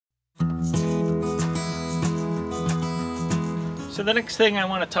So the next thing I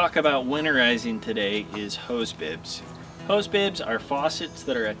want to talk about winterizing today is hose bibs. Hose bibs are faucets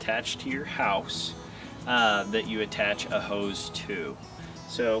that are attached to your house that you attach a hose to.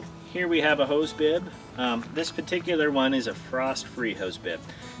 So here we have a hose bib. This particular one is a frost-free hose bib.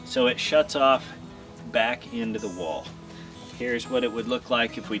 So it shuts off back into the wall. Here's what it would look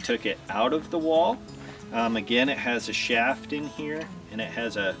like if we took it out of the wall. Again, it has a shaft in here and it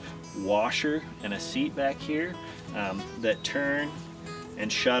has a washer and a seat back here that turn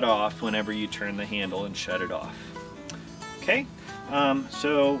and shut off whenever you turn the handle and shut it off. Okay,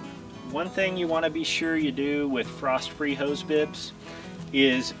 so one thing you want to be sure you do with frost-free hose bibs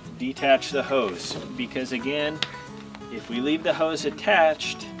is detach the hose, because again, if we leave the hose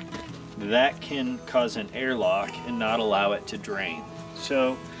attached, that can cause an airlock and not allow it to drain.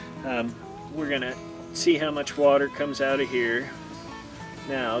 So we're gonna see how much water comes out of here.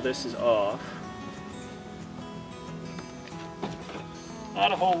 Now this is off.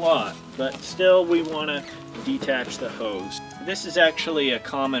 Not a whole lot, but still we want to detach the hose. This is actually a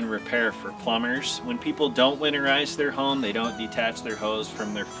common repair for plumbers. When people don't winterize their home, they don't detach their hose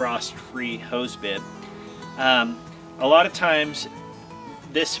from their frost-free hose bib. A lot of times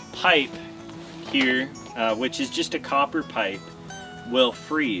this pipe here, which is just a copper pipe, will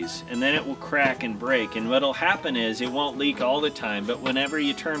freeze and then it will crack and break, and what'll happen is it won't leak all the time, but whenever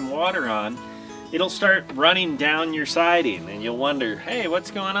you turn water on, it'll start running down your siding and you'll wonder, hey, what's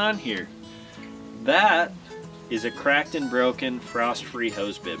going on here? That is a cracked and broken frost-free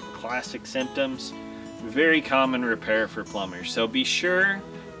hose bib. Classic symptoms, very common repair for plumbers. So be sure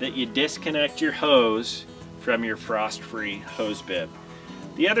that you disconnect your hose from your frost-free hose bib.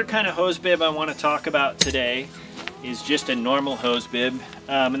 The other kind of hose bib I want to talk about today is just a normal hose bib.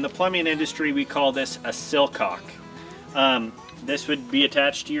 In the plumbing industry, we call this a silcock. This would be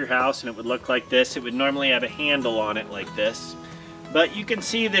attached to your house and it would look like this. It would normally have a handle on it like this. But you can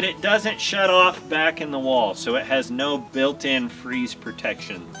see that it doesn't shut off back in the wall, so it has no built-in freeze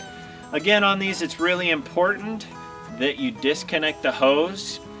protection. Again, on these, it's really important that you disconnect the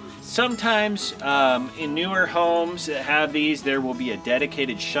hose. Sometimes in newer homes that have these, there will be a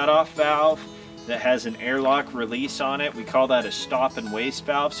dedicated shutoff valve that has an airlock release on it. We call that a stop and waste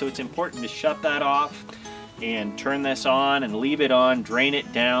valve, so it's important to shut that off and turn this on and leave it on, drain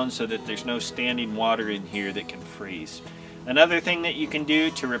it down so that there's no standing water in here that can freeze. Another thing that you can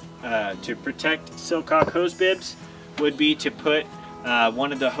do to protect silcock hose bibs would be to put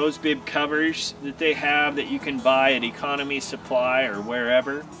one of the hose bib covers that they have that you can buy at Economy Supply or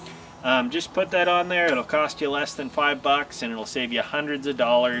wherever. Just put that on there. It'll cost you less than $5 and it'll save you hundreds of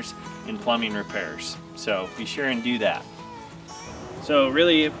dollars in plumbing repairs. So be sure and do that. So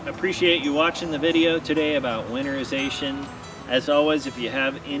really appreciate you watching the video today about winterization. As always, if you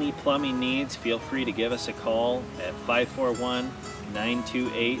have any plumbing needs, feel free to give us a call at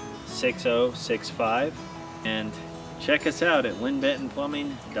 541-928-6065 and check us out at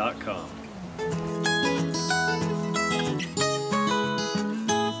linnbentonplumbing.com.